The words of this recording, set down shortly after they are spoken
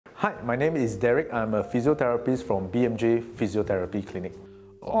Hi, my name is Darek. I'm a physiotherapist from BMJ Physiotherapy Clinic.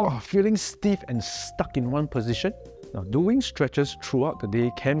 Oh, feeling stiff and stuck in one position? Now, doing stretches throughout the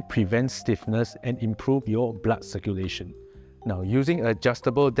day can prevent stiffness and improve your blood circulation. Now, using an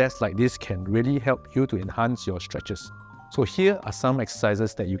adjustable desk like this can really help you to enhance your stretches. So here are some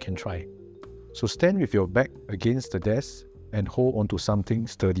exercises that you can try. So stand with your back against the desk and hold onto something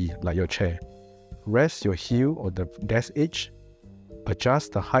sturdy like your chair. Rest your heel on the desk edge.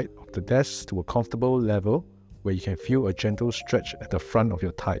 Adjust the height of the desk to a comfortable level where you can feel a gentle stretch at the front of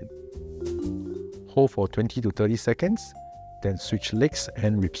your thigh. Hold for 20 to 30 seconds, then switch legs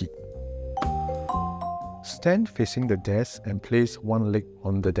and repeat. Stand facing the desk and place one leg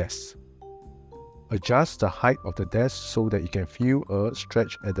on the desk. Adjust the height of the desk so that you can feel a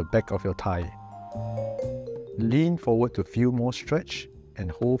stretch at the back of your thigh. Lean forward to feel more stretch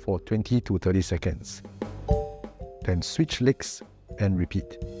and hold for 20 to 30 seconds. Then switch legs and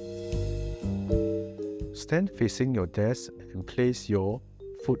repeat. Stand facing your desk and place your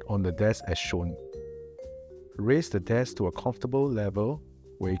foot on the desk as shown. Raise the desk to a comfortable level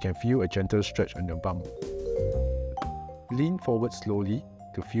where you can feel a gentle stretch on your bum. Lean forward slowly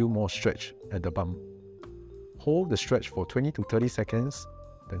to feel more stretch at the bum. Hold the stretch for 20 to 30 seconds,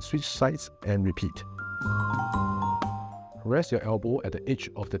 then switch sides and repeat. Rest your elbow at the edge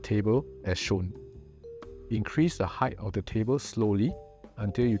of the table as shown. Increase the height of the table slowly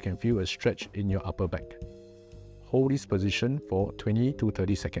until you can feel a stretch in your upper back. Hold this position for 20 to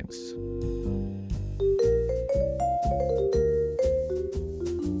 30 seconds.